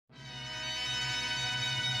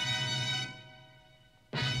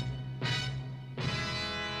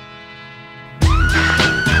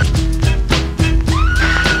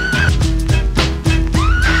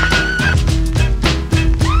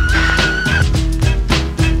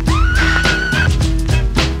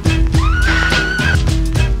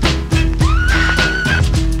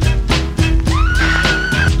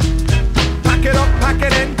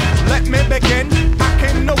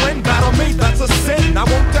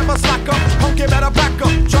your back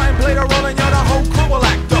up. Try and play the role and you're the whole crew will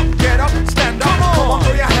act up. Get up, stand up, come on,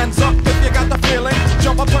 throw your hands up if you got the feeling.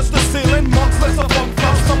 Jump up, touch the ceiling, monks, let's a funk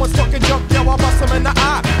flow. Someone's talking junk, yo, I'll bust them in the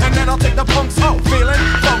eye, and then I'll take the punks out. Feeling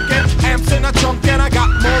funkin', amps in a trunk, and I got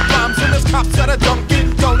more rhymes than this cops at a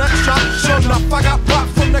Dunkin' Donut shop. Sure enough, I got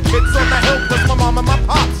props from the kids on the hill, plus my mom and my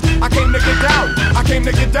pops. I came to get down, I came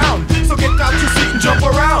to get down. So get out your seat and jump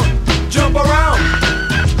around, jump around,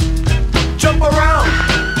 jump around,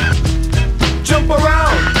 jump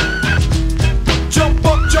around,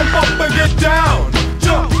 jump up and get down.